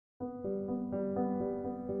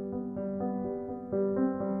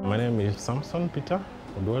My name is Samson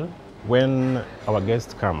Odoul. When our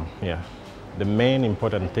guests come here, the main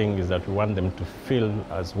important thing is that we want them to feel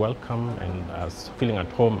as welcome and as feeling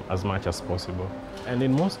at home as much as possible. And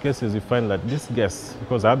in most cases, you find that these guests,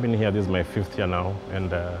 because I've been here, this is my 5th year now,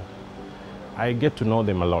 and I get to know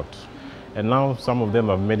them a lot. And now some of them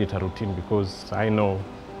have made it a routine because I know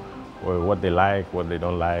what they like, what they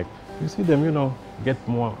don't like. You see them, get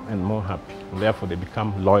more and more happy. And therefore, they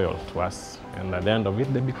become loyal to us. And at the end of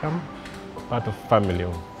it, they become part of family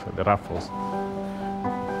of the Raffles.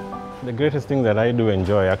 The greatest thing that I do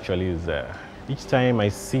enjoy actually is each time I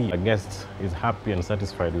see a guest is happy and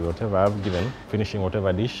satisfied with whatever I've given, finishing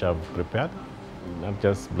whatever dish I've prepared, that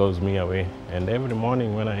just blows me away. And every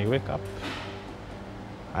morning when I wake up,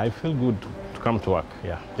 I feel good to come to work,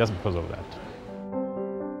 just because of that.